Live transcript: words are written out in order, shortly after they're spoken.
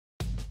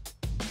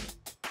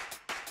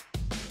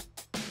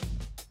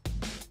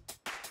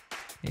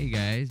Hey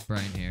guys,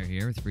 Brian Haire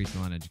here with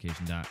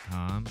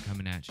FreeSalonEducation.com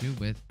coming at you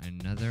with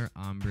another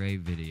Ombre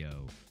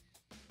video.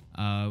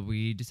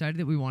 We decided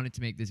that we wanted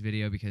to make this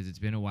video because it's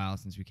been a while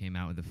since we came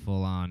out with a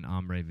full-on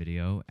Ombre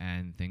video,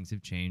 and things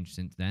have changed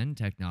since then.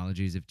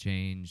 Technologies have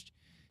changed,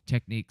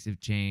 techniques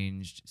have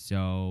changed,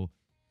 so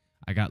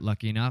I got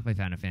lucky enough. I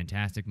found a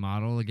fantastic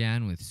model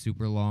again with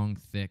super long,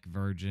 thick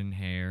virgin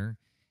hair,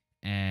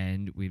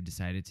 and we've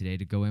decided today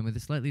to go in with a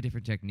slightly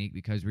different technique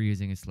because we're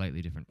using a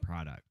slightly different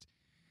product.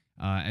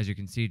 As you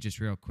can see, just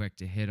real quick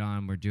to hit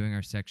on, we're doing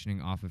our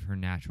sectioning off of her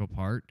natural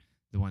part,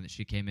 the one that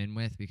she came in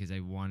with, because I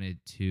wanted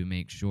to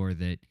make sure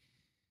that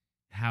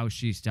how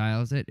she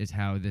styles it is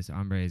how this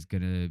ombre is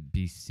going to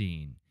be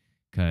seen.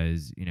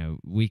 Because, you know,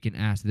 we can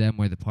ask them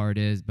where the part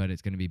is, but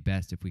it's going to be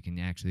best if we can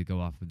actually go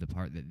off of the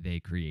part that they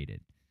created.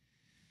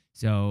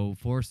 So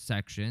 4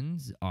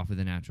 sections off of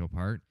the natural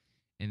part.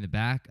 In the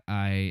back,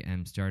 I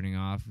am starting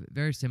off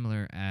very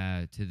similar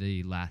to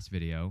the last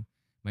video.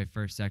 My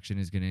first section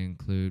is going to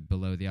include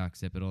below the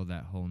occipital,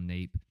 that whole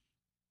nape.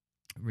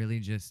 Really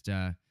just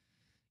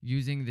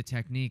using the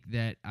technique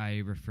that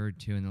I referred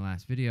to in the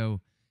last video.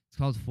 It's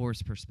called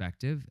force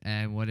perspective.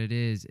 And what it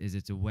is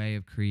it's a way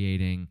of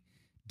creating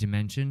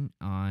dimension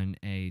on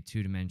a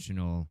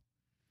 2-dimensional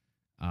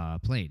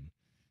plane.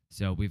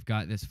 So we've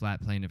got this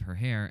flat plane of her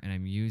hair, and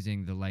I'm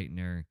using the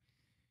lightener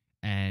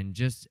and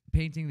just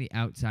painting the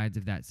outsides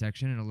of that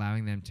section and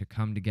allowing them to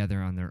come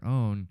together on their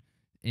own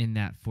in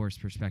that force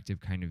perspective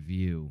kind of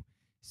view.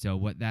 So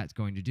what that's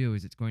going to do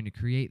is it's going to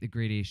create the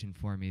gradation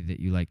for me that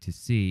you like to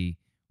see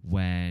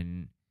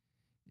when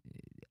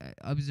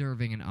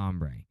observing an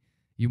ombre.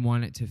 You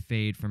want it to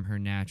fade from her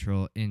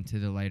natural into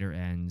the lighter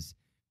ends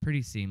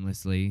pretty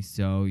seamlessly,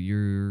 so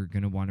you're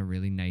going to want a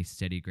really nice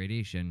steady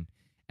gradation,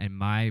 and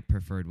my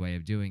preferred way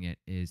of doing it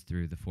is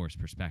through the force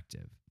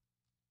perspective.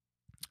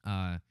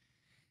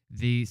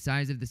 The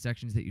size of the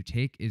sections that you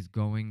take is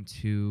going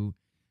to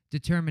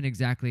determine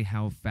exactly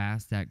how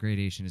fast that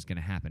gradation is going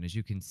to happen. As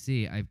you can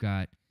see, I've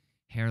got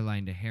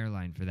hairline to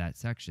hairline for that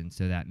section,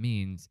 so that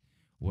means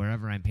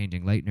wherever I'm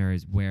painting lightener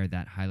is where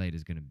that highlight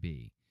is going to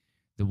be.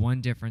 The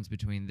one difference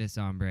between this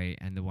ombre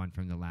and the one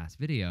from the last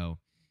video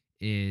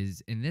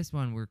is in this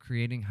one, we're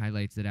creating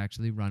highlights that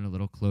actually run a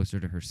little closer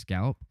to her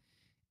scalp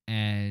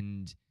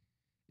and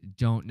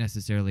don't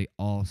necessarily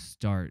all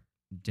start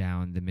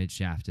down the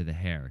mid-shaft of the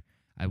hair.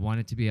 I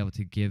wanted to be able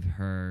to give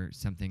her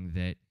something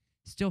that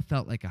still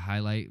felt like a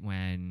highlight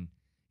when,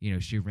 you know,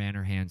 she ran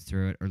her hands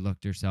through it or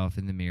looked herself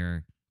in the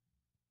mirror,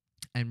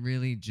 and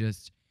really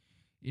just,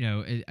 you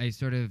know, I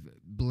sort of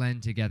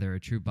blend together a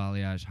true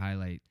balayage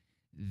highlight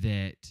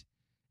that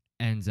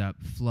ends up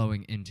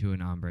flowing into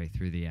an ombre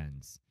through the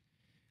ends.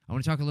 I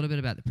want to talk a little bit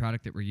about the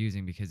product that we're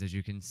using because, as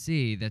you can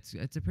see,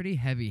 it's a pretty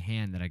heavy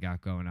hand that I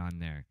got going on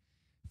there.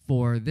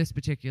 For this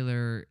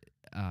particular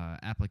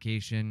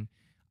application,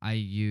 I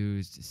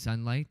used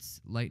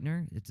Sunlight's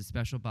lightener. It's a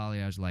special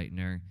balayage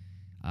lightener.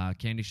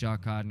 Candy Shaw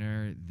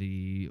Codner,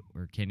 the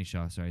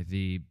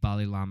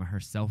Bali Lama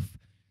herself.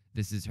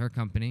 This is her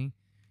company.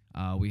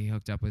 We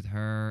hooked up with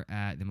her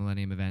at the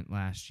Millennium event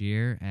last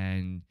year,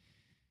 and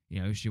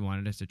you know, she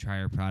wanted us to try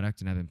her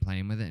product, and I've been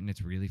playing with it, and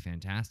it's really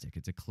fantastic.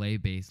 It's a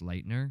clay-based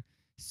lightener,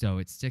 so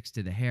it sticks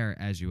to the hair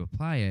as you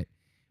apply it,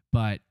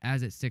 but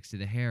as it sticks to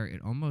the hair,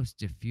 it almost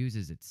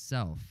diffuses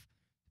itself,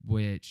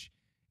 which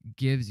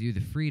gives you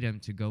the freedom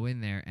to go in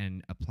there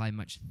and apply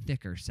much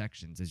thicker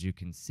sections. As you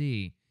can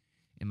see,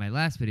 in my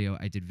last video,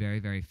 I did very,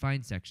 very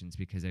fine sections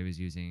because I was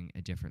using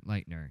a different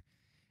lightener.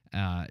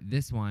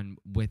 This one,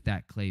 with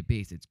that clay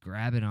base, it's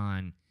grabbing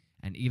on,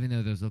 and even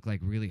though those look like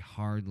really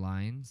hard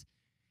lines,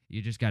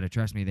 you just got to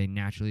trust me, they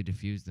naturally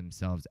diffuse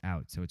themselves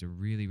out. So it's a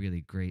really,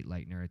 really great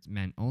lightener. It's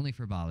meant only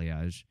for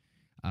balayage.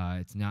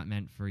 It's not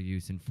meant for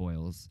use in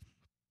foils.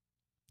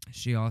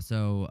 She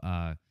also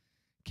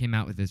came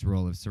out with this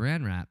roll of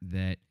saran wrap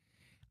that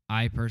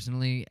I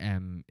personally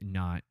am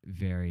not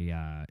very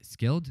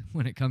skilled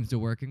when it comes to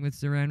working with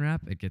saran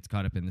wrap. It gets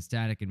caught up in the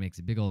static and makes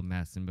a big old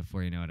mess, and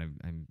before you know it,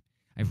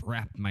 I've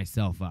wrapped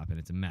myself up, and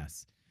it's a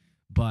mess.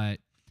 But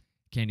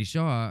Candy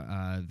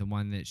Shaw, the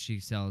one that she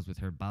sells with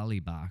her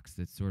Bali box,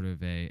 that's sort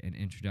of an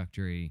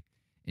introductory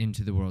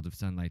into the world of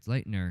Sunlight's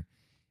lightener,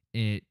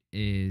 it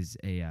is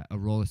a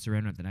roll of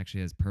saran wrap that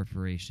actually has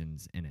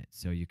perforations in it,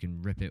 so you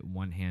can rip it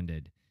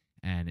one-handed,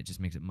 and it just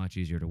makes it much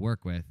easier to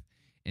work with.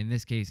 In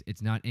this case,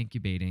 it's not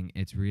incubating,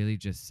 it's really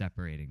just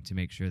separating to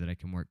make sure that I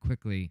can work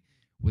quickly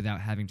without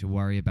having to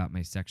worry about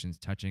my sections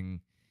touching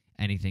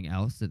anything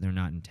else that they're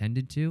not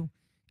intended to,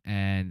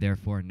 and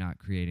therefore not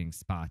creating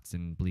spots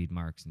and bleed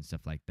marks and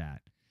stuff like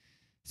that.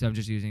 So I'm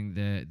just using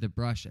the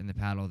brush and the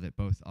paddle that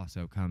both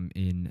also come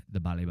in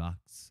the Bali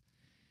box.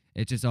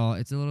 It's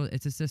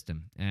a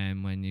system,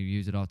 and when you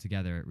use it all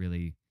together, it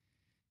really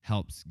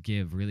helps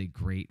give really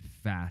great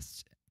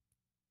fast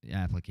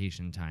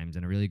application times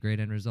and a really great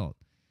end result.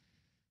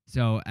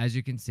 So as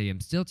you can see,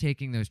 I'm still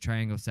taking those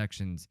triangle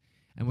sections,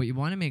 and what you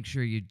want to make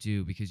sure you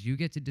do, because you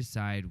get to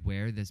decide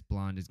where this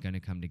blonde is going to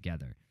come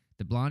together.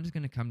 The blonde is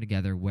going to come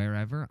together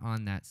wherever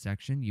on that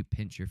section you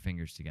pinch your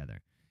fingers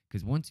together.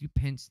 because once you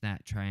pinch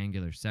that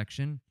triangular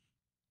section,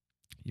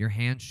 your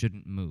hand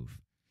shouldn't move.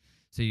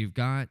 So you've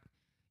got,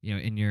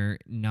 in your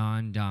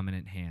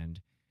non-dominant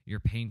hand,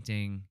 you're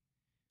pinching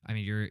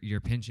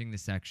the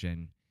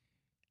section,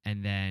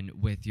 and then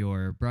with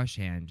your brush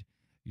hand,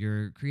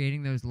 you're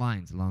creating those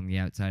lines along the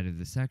outside of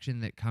the section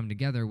that come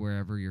together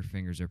wherever your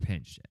fingers are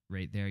pinched.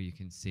 Right there, you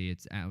can see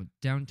it's out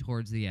down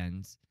towards the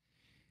ends,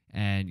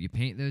 and you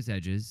paint those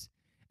edges,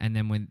 and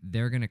then when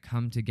they're going to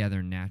come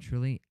together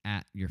naturally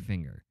at your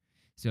finger.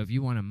 So if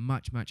you want a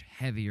much, much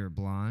heavier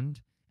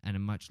blonde and a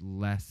much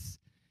less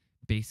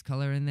base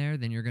color in there,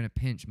 then you're going to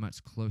pinch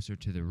much closer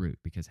to the root,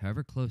 because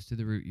however close to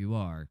the root you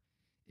are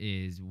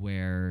is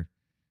where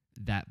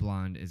that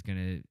blonde is going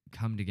to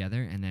come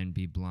together and then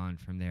be blonde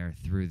from there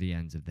through the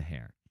ends of the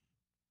hair.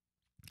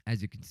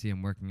 As you can see,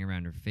 I'm working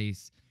around her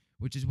face,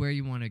 which is where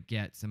you want to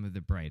get some of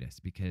the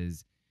brightest,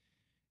 because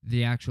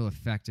the actual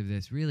effect of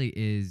this really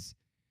is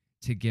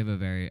to give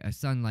a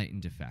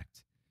sunlightened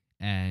effect.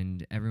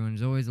 And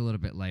everyone's always a little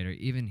bit lighter.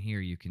 Even here,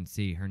 you can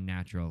see her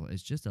natural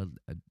is just a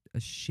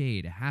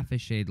shade, a half a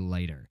shade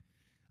lighter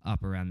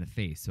up around the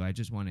face. So I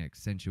just want to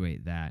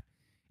accentuate that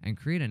and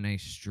create a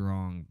nice,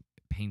 strong,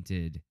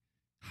 painted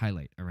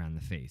highlight around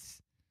the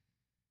face.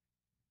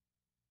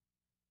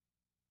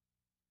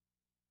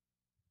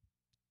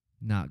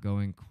 Not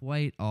going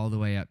quite all the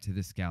way up to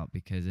the scalp,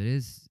 because it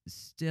is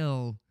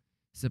still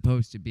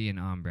supposed to be an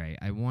ombre.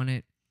 I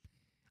wanted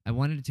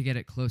to get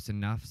it close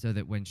enough so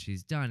that when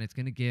she's done, it's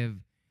going to give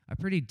a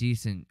pretty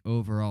decent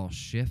overall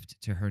shift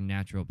to her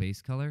natural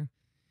base color.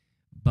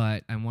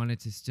 But I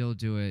wanted to still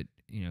do it,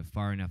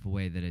 far enough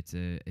away that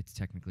it's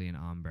technically an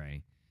ombre.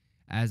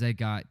 As I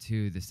got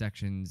to the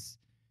sections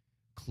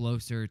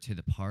closer to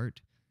the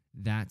part,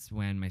 that's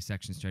when my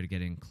section started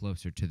getting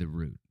closer to the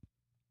root.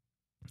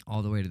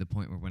 All the way to the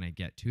point where when I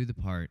get to the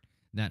part,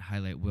 that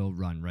highlight will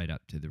run right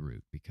up to the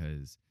root,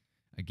 because,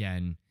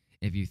 again,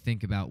 if you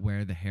think about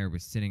where the hair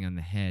was sitting on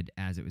the head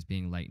as it was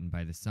being lightened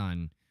by the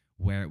sun,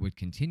 where it would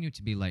continue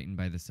to be lightened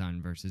by the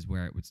sun versus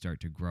where it would start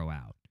to grow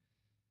out.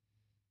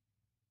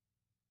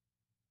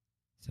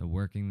 So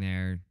working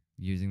there,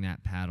 using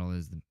that paddle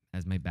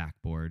as my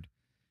backboard,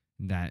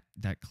 that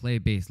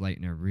clay-based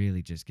lightener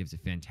really just gives a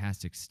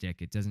fantastic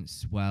stick. It doesn't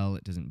swell,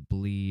 it doesn't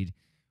bleed.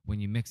 When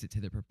you mix it to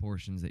the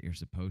proportions that you're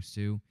supposed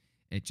to,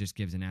 it just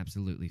gives an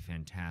absolutely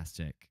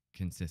fantastic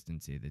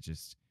consistency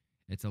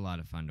it's a lot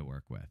of fun to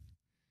work with.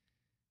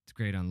 It's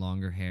great on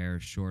longer hair,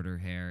 shorter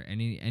hair,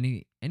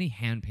 any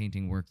hand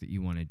painting work that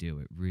you want to do.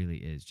 It really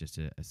is just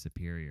a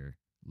superior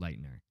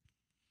lightener.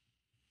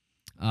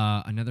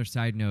 Another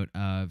side note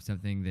of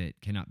something that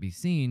cannot be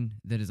seen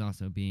that is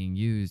also being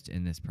used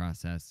in this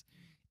process,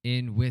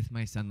 with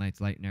my Sunlights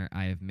lightener,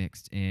 I have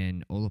mixed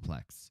in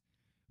Olaplex,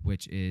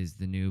 which is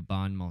the new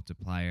bond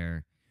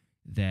multiplier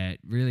that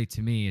really,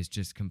 to me, has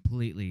just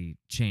completely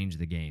changed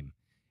the game.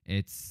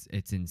 It's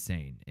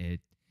insane.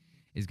 It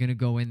is going to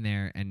go in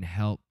there and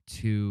help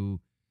to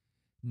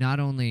not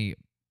only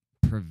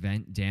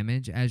prevent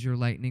damage as you're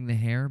lightening the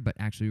hair, but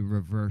actually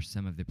reverse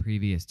some of the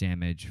previous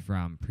damage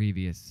from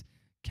previous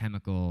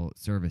chemical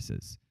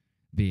services,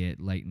 be it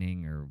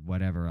lightening or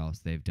whatever else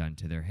they've done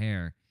to their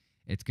hair.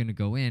 It's going to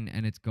go in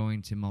and it's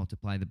going to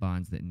multiply the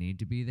bonds that need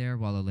to be there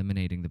while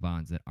eliminating the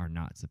bonds that are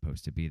not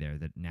supposed to be there,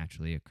 that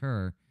naturally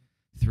occur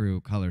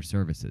through color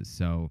services.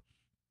 So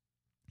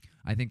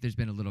I think there's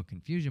been a little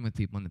confusion with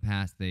people in the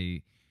past.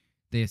 They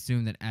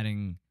assume that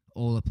adding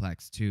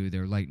Olaplex to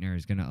their lightener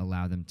is going to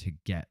allow them to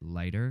get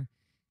lighter.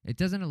 It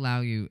doesn't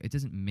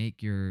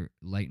make your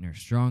lightener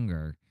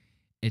stronger.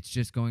 It's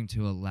just going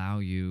to allow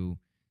you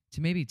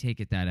to maybe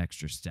take it that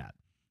extra step,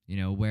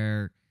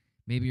 where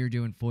maybe you're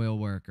doing foil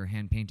work or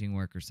hand painting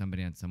work or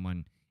somebody on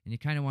someone, and you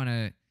kind of want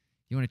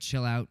to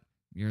chill out.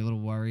 You're a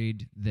little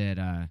worried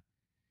that,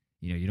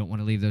 you don't want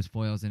to leave those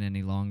foils in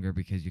any longer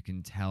because you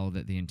can tell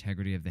that the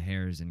integrity of the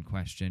hair is in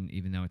question,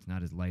 even though it's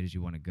not as light as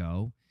you want to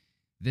go.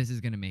 This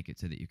is going to make it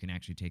so that you can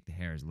actually take the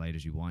hair as light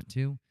as you want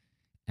to,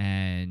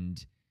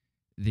 and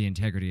the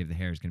integrity of the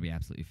hair is going to be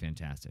absolutely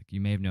fantastic. You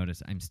may have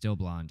noticed I'm still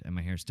blonde and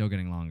my hair's still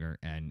getting longer,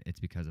 and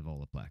it's because of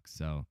Olaplex.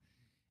 So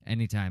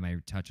anytime I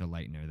touch a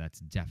lightener, that's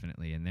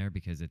definitely in there,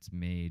 because it's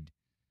made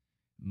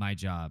my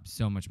job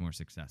so much more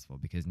successful,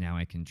 because now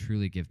I can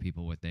truly give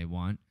people what they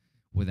want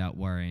without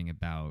worrying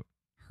about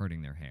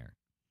hurting their hair.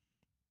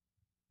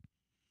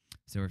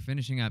 So we're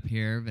finishing up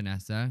here,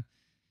 Vanessa.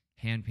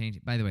 Hand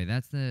painting. By the way,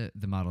 that's the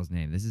model's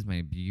name. This is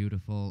my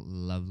beautiful,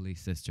 lovely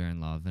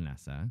sister-in-law,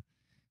 Vanessa,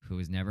 who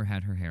has never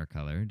had her hair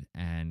colored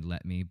and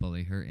let me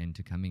bully her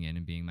into coming in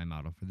and being my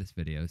model for this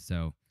video.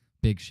 So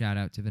big shout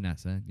out to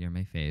Vanessa. You're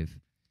my fave.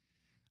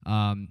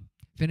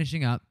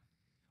 Finishing up,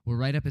 we're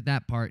right up at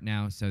that part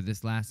now. So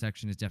this last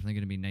section is definitely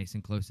going to be nice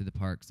and close to the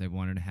part, because I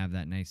wanted to have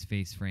that nice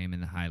face frame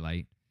and the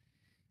highlight.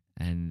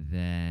 And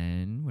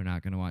then we're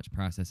not going to watch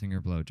processing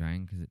or blow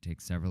drying, because it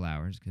takes several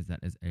hours, because that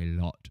is a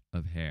lot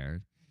of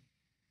hair.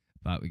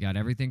 But we got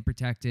everything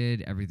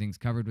protected. Everything's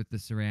covered with the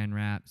saran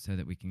wrap so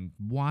that we can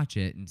watch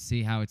it and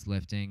see how it's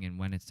lifting and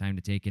when it's time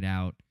to take it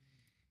out.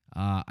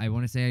 I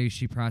want to say I use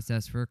sheet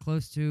process for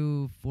close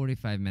to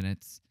 45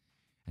 minutes.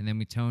 And then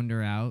we toned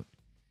her out,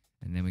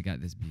 and then we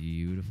got this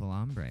beautiful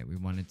ombre. We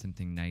wanted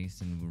something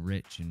nice and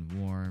rich and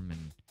warm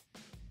and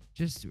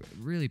just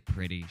really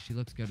pretty. She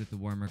looks good with the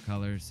warmer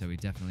colors, so we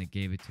definitely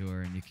gave it to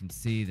her. And you can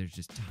see there's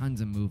just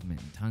tons of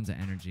movement and tons of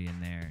energy in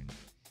there. And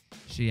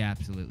she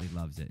absolutely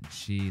loves it. And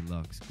she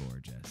looks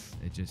gorgeous.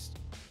 It just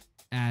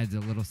adds a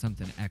little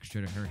something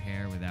extra to her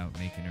hair without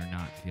making her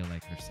not feel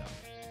like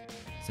herself.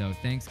 So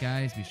thanks,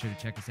 guys. Be sure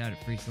to check us out at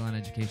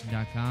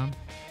freesaloneducation.com.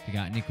 If you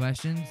got any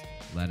questions,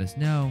 let us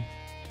know.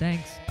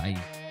 Thanks.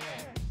 Bye.